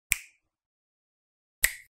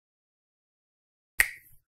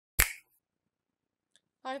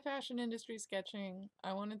Hi, fashion industry sketching.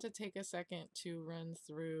 I wanted to take a second to run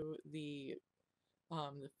through the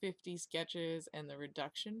 50 sketches and the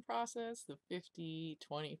reduction process, the 50,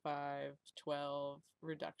 25, 12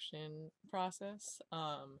 reduction process,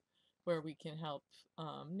 where we can help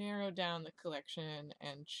narrow down the collection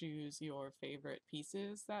and choose your favorite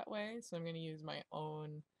pieces that way. So I'm going to use my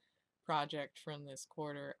own project from this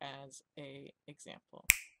quarter as a example.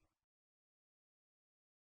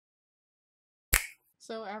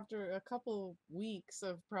 So after a couple weeks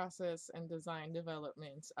of process and design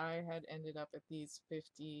development, I had ended up at these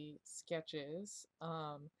 50 sketches.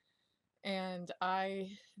 And I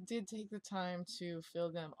did take the time to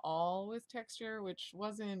fill them all with texture, which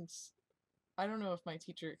wasn't, I don't know if my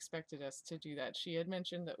teacher expected us to do that. She had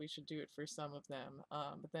mentioned that we should do it for some of them,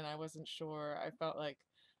 but then I wasn't sure. I felt like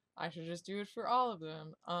I should just do it for all of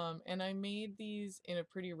them. And I made these in a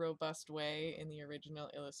pretty robust way in the original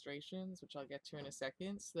illustrations, which I'll get to in a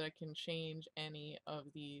second, so that I can change any of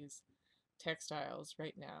these textiles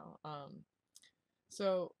right now.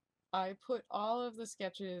 So I put all of the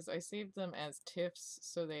sketches, I saved them as TIFFs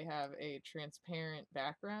so they have a transparent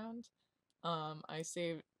background. I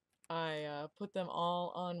saved, I put them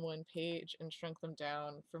all on one page and shrunk them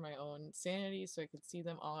down for my own sanity so I could see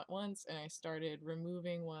them all at once, and I started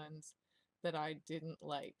removing ones that I didn't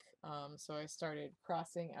like. So I started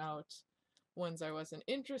crossing out ones I wasn't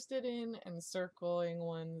interested in and circling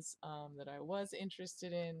ones that I was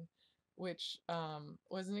interested in, which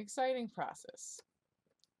was an exciting process.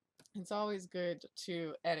 It's always good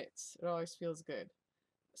to edit. It always feels good.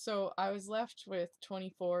 So I was left with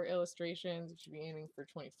 24 illustrations. You should be aiming for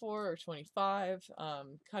 24 or 25,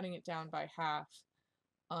 cutting it down by half.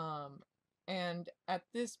 Um, and at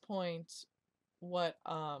this point, what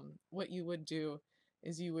you would do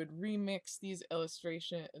is you would remix these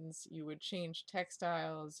illustrations, you would change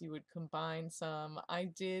textiles, you would combine some. I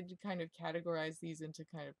did kind of categorize these into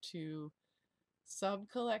kind of two sub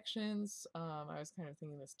collections. I was kind of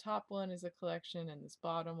thinking this top one is a collection and this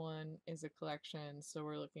bottom one is a collection. So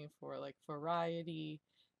we're looking for like variety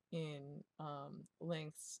in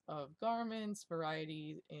lengths of garments,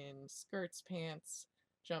 variety in skirts, pants,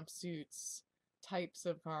 jumpsuits, types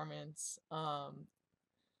of garments,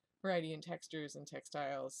 variety in textures and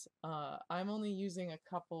textiles. I'm only using a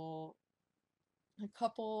couple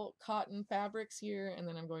cotton fabrics here, and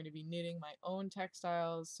then I'm going to be knitting my own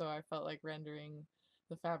textiles, so I felt like rendering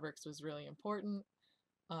the fabrics was really important.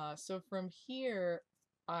 So from here,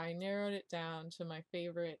 I narrowed it down to my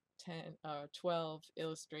favorite 12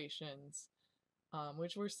 illustrations,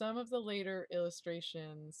 which were some of the later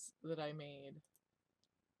illustrations that I made,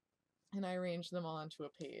 and I arranged them all onto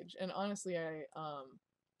a page. And honestly,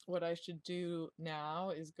 what I should do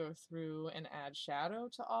now is go through and add shadow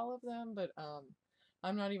to all of them, but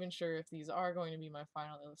I'm not even sure if these are going to be my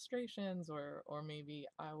final illustrations, or maybe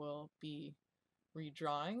I will be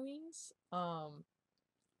redrawing these.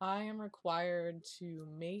 I am required to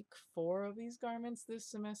make 4 of these garments this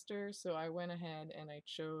semester, so I went ahead and I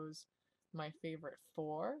chose my favorite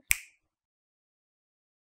 4.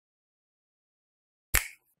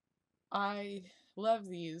 I love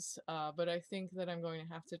these, but I think that I'm going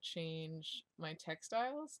to have to change my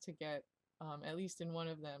textiles to get, at least in one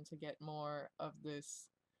of them, to get more of this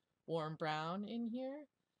warm brown in here.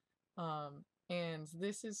 And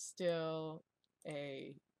this is still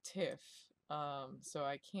a TIFF, so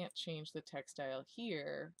I can't change the textile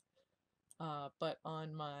here, but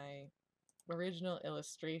on my original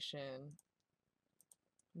illustration,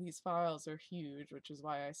 these files are huge, which is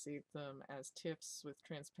why I saved them as TIFFs with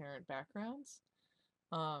transparent backgrounds.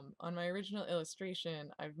 On my original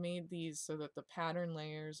illustration, I've made these so that the pattern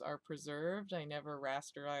layers are preserved. I never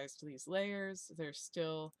rasterized these layers. They're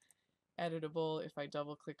still editable. If I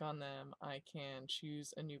double click on them, I can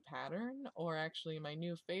choose a new pattern, or actually my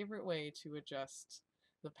new favorite way to adjust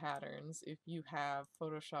the patterns. If you have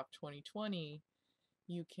Photoshop 2020,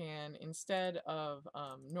 you can, instead of,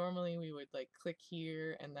 normally we would like click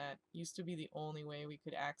here, and that used to be the only way we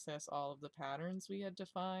could access all of the patterns we had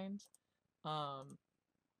defined.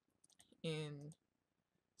 In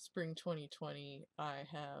spring 2020,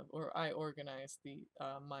 I organized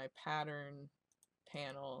my pattern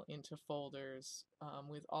panel into folders,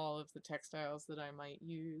 with all of the textiles that I might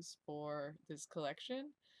use for this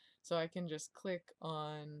collection. So I can just click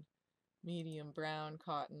on medium brown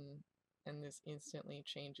cotton, and this instantly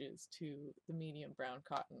changes to the medium brown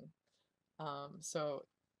cotton. So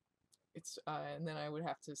it's and then I would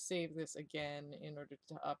have to save this again in order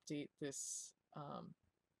to update this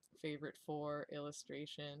favorite 4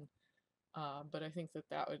 illustration. But I think that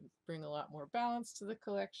that would bring a lot more balance to the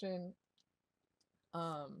collection.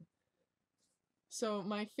 Um, So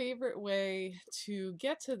my favorite way to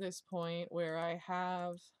get to this point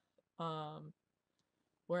um,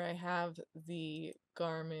 where I have the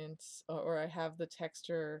garments or I have the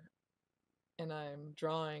texture and I'm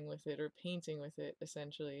drawing with it or painting with it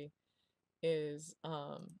essentially is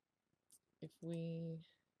if we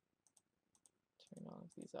turn all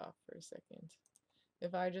of these off for a second.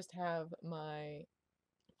 If I just have my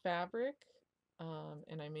fabric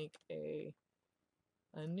and I make a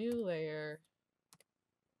new layer,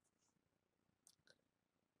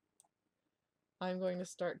 I'm going to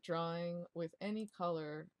start drawing with any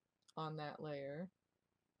color on that layer.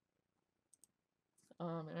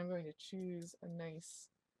 And I'm going to choose a nice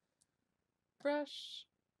brush.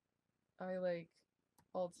 I like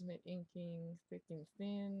Ultimate Inking Thick and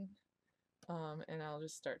Thin, and I'll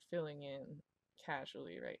just start filling in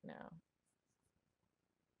casually right now.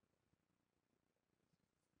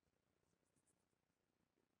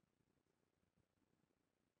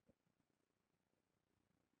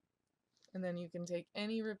 And then you can take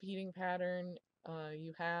any repeating pattern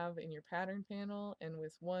you have in your pattern panel, and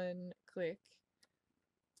with one click,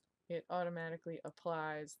 it automatically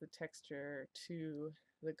applies the texture to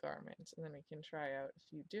the garment. And then we can try out a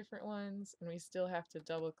few different ones, and we still have to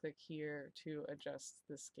double click here to adjust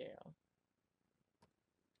the scale.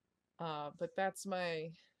 But that's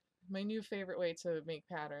my new favorite way to make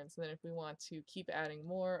patterns. And then if we want to keep adding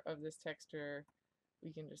more of this texture,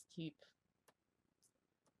 we can just keep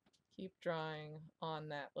drawing on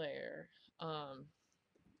that layer.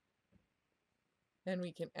 Then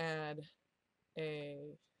we can add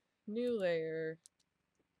a new layer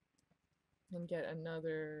and get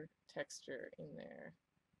another texture in there.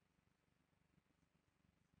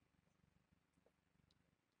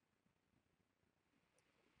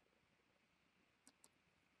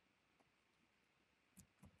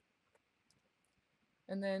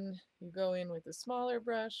 And then you go in with a smaller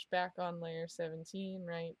brush, back on layer 17,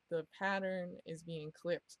 right? The pattern is being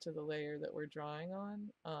clipped to the layer that we're drawing on.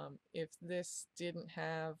 If this didn't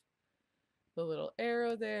have the little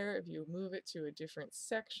arrow there, if you move it to a different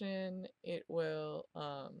section, it will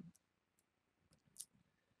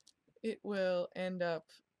end up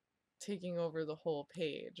taking over the whole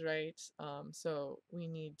page, right? So we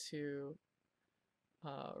need to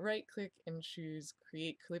right click and choose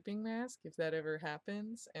create clipping mask if that ever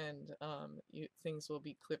happens, and things will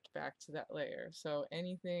be clipped back to that layer. So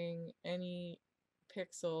any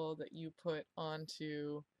pixel that you put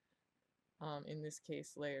onto in this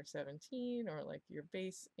case layer 17 or like your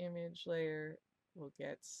base image layer will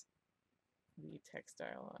get the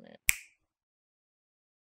textile on it.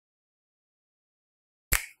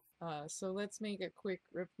 So let's make a quick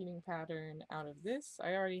repeating pattern out of this.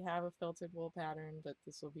 I already have a felted wool pattern, but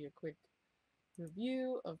this will be a quick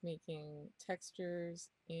review of making textures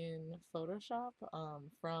in Photoshop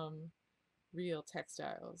from real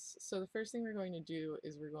textiles. So the first thing we're going to do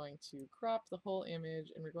is we're going to crop the whole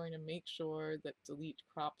image, and we're going to make sure that delete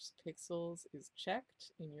cropped pixels is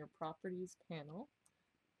checked in your properties panel.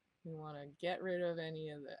 We want to get rid of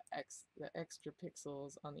any of the extra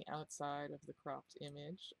pixels on the outside of the cropped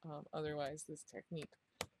image. Otherwise this technique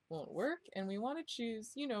won't work. And we want to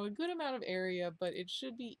choose, you know, a good amount of area, but it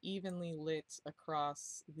should be evenly lit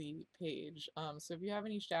across the page. So if you have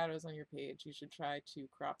any shadows on your page, you should try to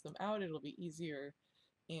crop them out. It'll be easier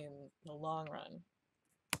in the long run.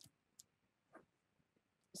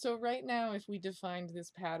 So right now, if we defined this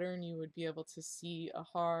pattern, you would be able to see a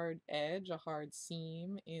hard edge, a hard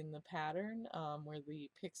seam in the pattern where the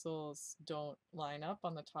pixels don't line up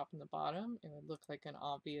on the top and the bottom. It would look like an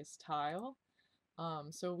obvious tile.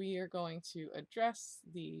 So we are going to address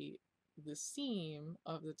the seam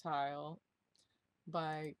of the tile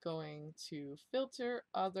by going to Filter,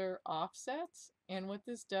 Other, Offsets. And what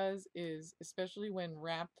this does is, especially when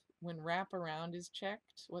wrap around is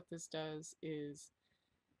checked, what this does is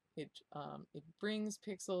it brings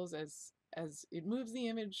pixels as it moves the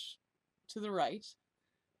image to the right,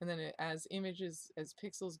 and then as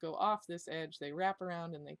pixels go off this edge, they wrap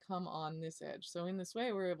around and they come on this edge. So in this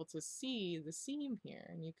way, we're able to see the seam here,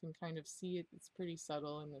 and you can kind of see it. It's pretty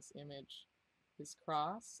subtle in this image, this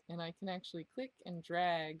cross. And I can actually click and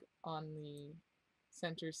drag on the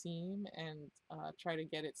center seam and try to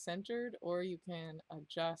get it centered, or you can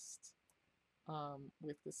adjust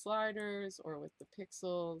with the sliders or with the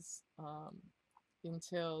pixels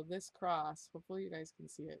until this cross, hopefully you guys can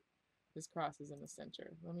see it, this cross is in the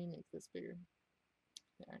center. Let me make this bigger.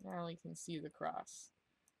 There, now we can see the cross.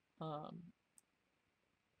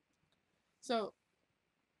 So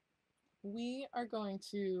we are going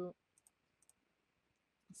to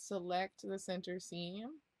select the center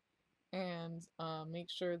seam, and make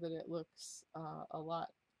sure that it looks a lot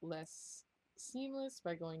less seamless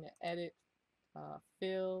by going to Edit,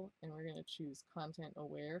 Fill, and we're going to choose Content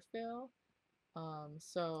Aware Fill.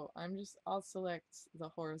 I'll select the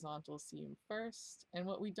horizontal seam first, and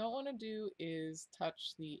what we don't want to do is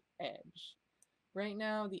touch the edge. Right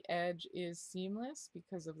now the edge is seamless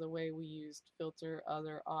because of the way we used filter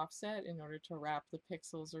other offset in order to wrap the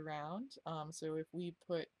pixels around. So if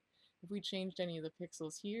we changed any of the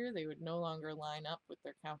pixels here, they would no longer line up with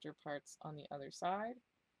their counterparts on the other side.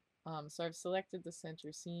 So I've selected the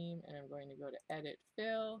center seam and I'm going to go to Edit,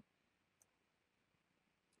 Fill.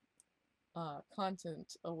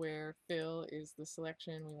 Content Aware Fill is the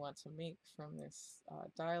selection we want to make from this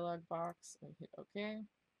dialog box, and hit OK.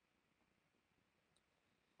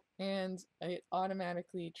 And it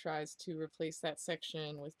automatically tries to replace that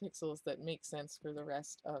section with pixels that make sense for the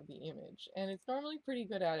rest of the image. And it's normally pretty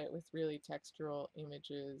good at it with really textural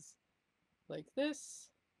images like this.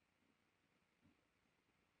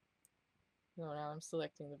 So now I'm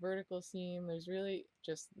selecting the vertical seam. There's really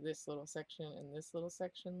just this little section and this little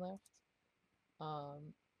section left.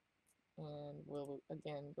 And we'll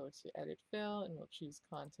again go to Edit, Fill, and we'll choose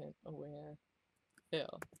Content Aware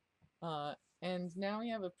Fill. And now we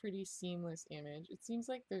have a pretty seamless image. It seems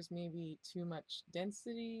like there's maybe too much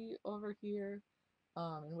density over here.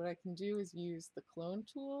 And what I can do is use the clone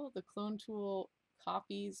tool. The clone tool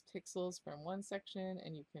copies pixels from one section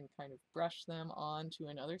and you can kind of brush them onto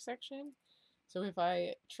another section. So if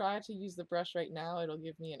I try to use the brush right now, it'll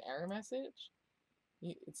give me an error message.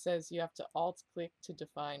 It says you have to alt-click to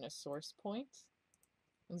define a source point.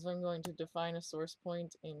 And so I'm going to define a source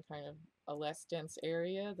point in kind of a less dense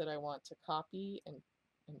area that I want to copy and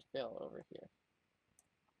fill over here.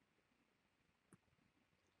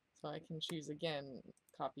 So I can choose again,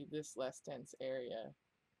 copy this less dense area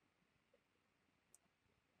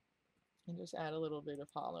and just add a little bit of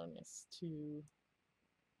hollowness to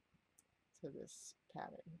this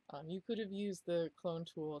pattern. You could have used the clone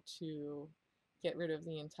tool to get rid of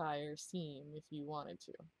the entire seam if you wanted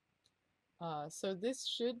to. So this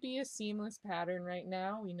should be a seamless pattern right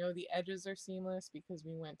now. We know the edges are seamless because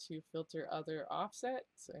we went to Filter Other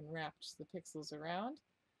Offsets and wrapped the pixels around.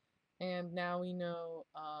 And now we know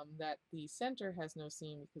that the center has no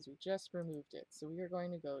seam because we just removed it. So we are going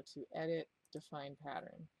to go to Edit, Define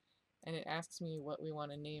Pattern. And it asks me what we want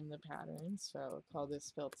to name the pattern. So I'll call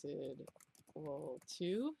this Felted Wool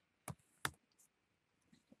 2.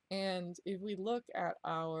 And if we look at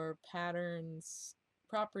our patterns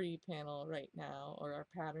property panel right now, or our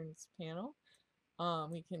patterns panel,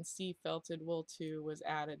 we can see Felted Wool 2 was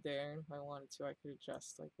added there, and if I wanted to I could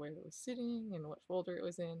adjust like where it was sitting and what folder it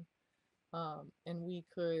was in, and we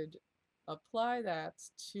could apply that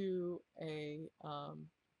to a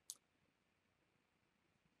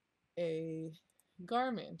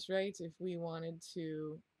garment, right? If we wanted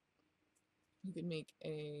to, we could make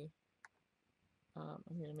a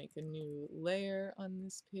I'm going to make a new layer on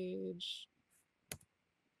this page.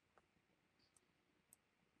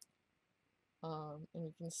 And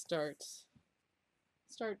we can start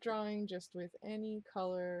drawing just with any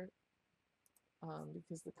color,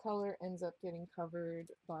 because the color ends up getting covered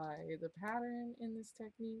by the pattern in this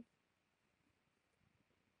technique.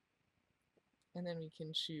 And then we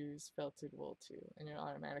can choose Felted Wool 2 and it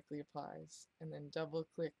automatically applies. And then double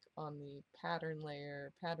click on the pattern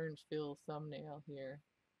layer, pattern fill thumbnail here,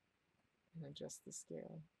 and adjust the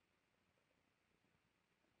scale.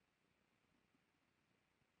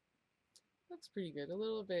 Looks pretty good. A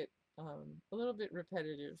little bit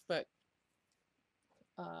repetitive, but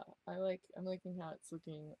I'm liking how it's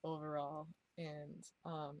looking overall. And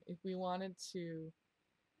if we wanted to,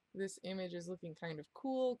 this image is looking kind of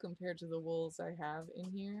cool compared to the wools I have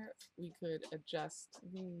in here. We could adjust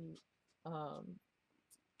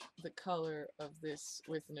the color of this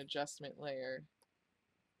with an adjustment layer.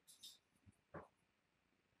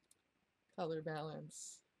 Color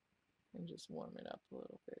balance, and just warm it up a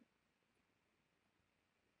little bit.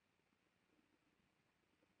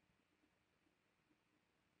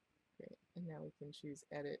 Great, and now we can choose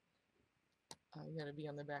Edit. You gotta be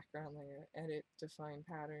on the background layer. Edit, Define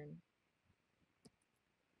Pattern.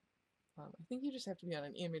 I think you just have to be on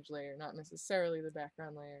an image layer, not necessarily the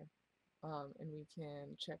background layer. And we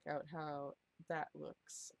can check out how that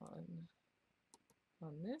looks on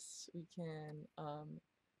this. We can,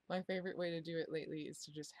 my favorite way to do it lately is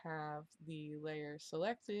to just have the layer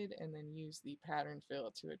selected and then use the pattern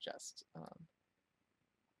fill to adjust.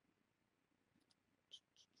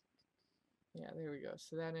 Yeah, there we go.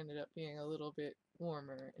 So that ended up being a little bit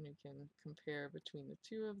warmer, and you can compare between the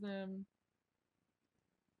two of them.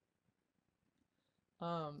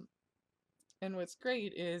 And what's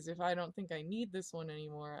great is if I don't think I need this one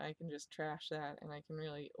anymore, I can just trash that and I can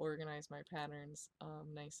really organize my patterns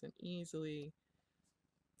nice and easily.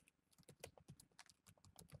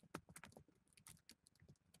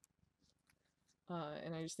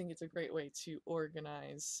 And I just think it's a great way to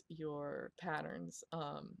organize your patterns.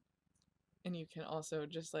 And you can also,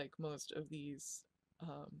 just like most of these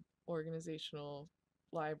organizational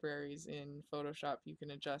libraries in Photoshop, you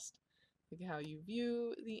can adjust like how you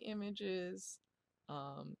view the images.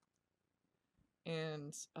 Um,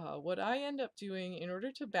 and what I end up doing in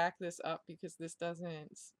order to back this up, because this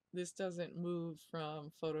doesn't move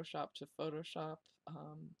from Photoshop to Photoshop,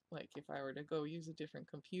 like if I were to go use a different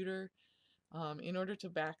computer. In order to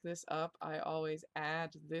back this up, I always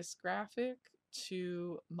add this graphic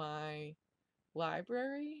to my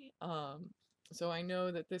library. So I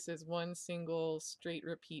know that this is one single straight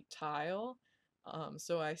repeat tile.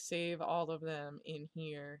 So I save all of them in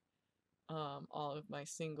here, all of my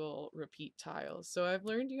single repeat tiles. So I've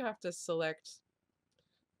learned you have to select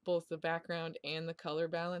both the background and the color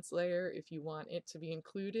balance layer if you want it to be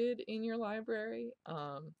included in your library.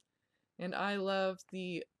 And I love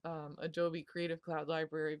the Adobe Creative Cloud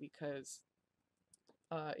library because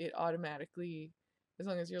it automatically, as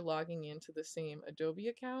long as you're logging into the same Adobe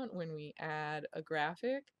account, when we add a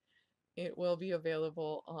graphic, it will be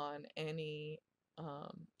available um,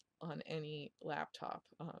 on any laptop.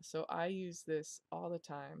 So I use this all the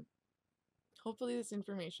time. Hopefully this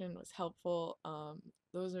information was helpful.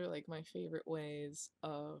 Those are like my favorite ways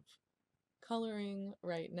of coloring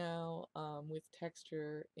right now, with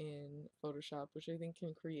texture in Photoshop, which I think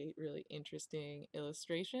can create really interesting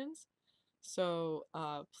illustrations. So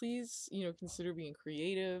please, consider being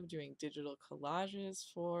creative, doing digital collages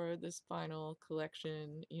for this final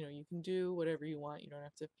collection. You can do whatever you want. You don't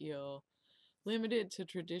have to feel limited to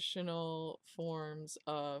traditional forms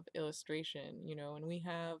of illustration, and we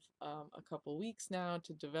have a couple weeks now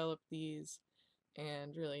to develop these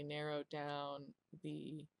and really narrow down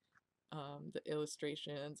the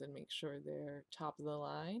illustrations and make sure they're top of the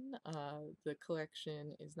line. The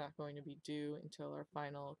collection is not going to be due until our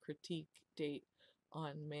final critique date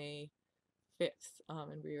on May 5th,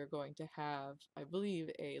 and we are going to have, I believe,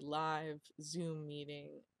 a live Zoom meeting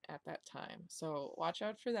at that time. So watch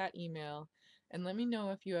out for that email and let me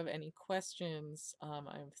know if you have any questions. I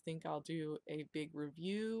think I'll do a big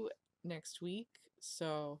review next week,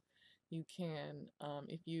 so you can,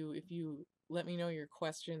 if you let me know your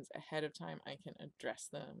questions ahead of time, I can address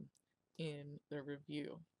them in the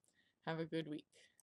review. Have a good week.